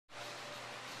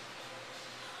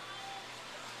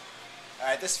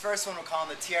Alright, this first one we're calling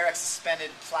the TRX suspended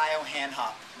plyo hand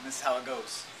hop, and this is how it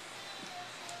goes.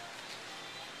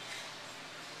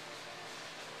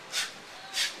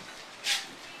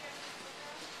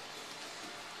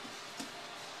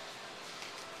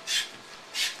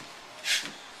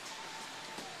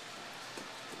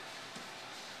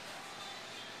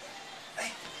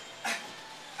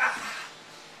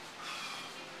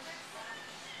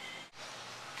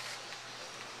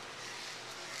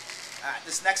 Alright,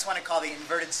 this next one I call the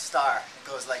inverted star. It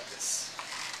goes like this.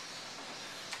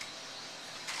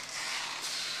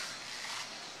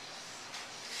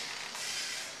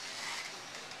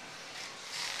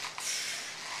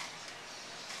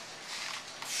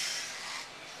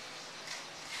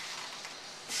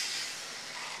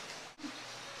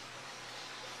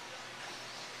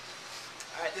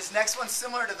 Alright, this next one's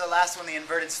similar to the last one, the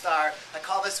inverted star. I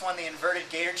call this one the inverted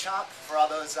gator chomp for all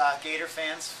those gator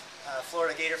fans,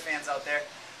 Florida gator fans out there.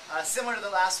 Similar to the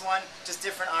last one, just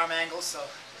different arm angles, so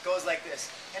it goes like this.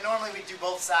 And normally we do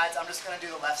both sides. I'm just going to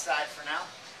do the left side for now.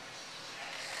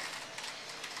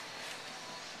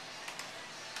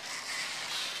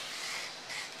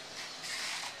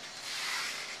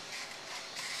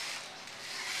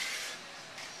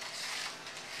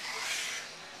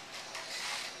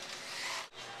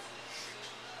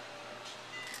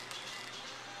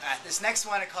 Alright, this next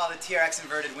one I call the TRX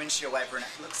inverted windshield wiper, and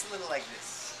it looks a little like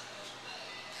this.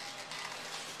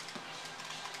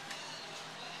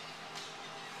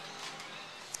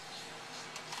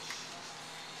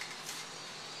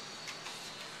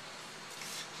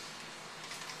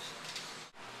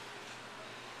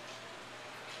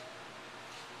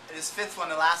 And this fifth one,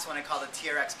 the last one, I call the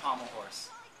TRX pommel horse.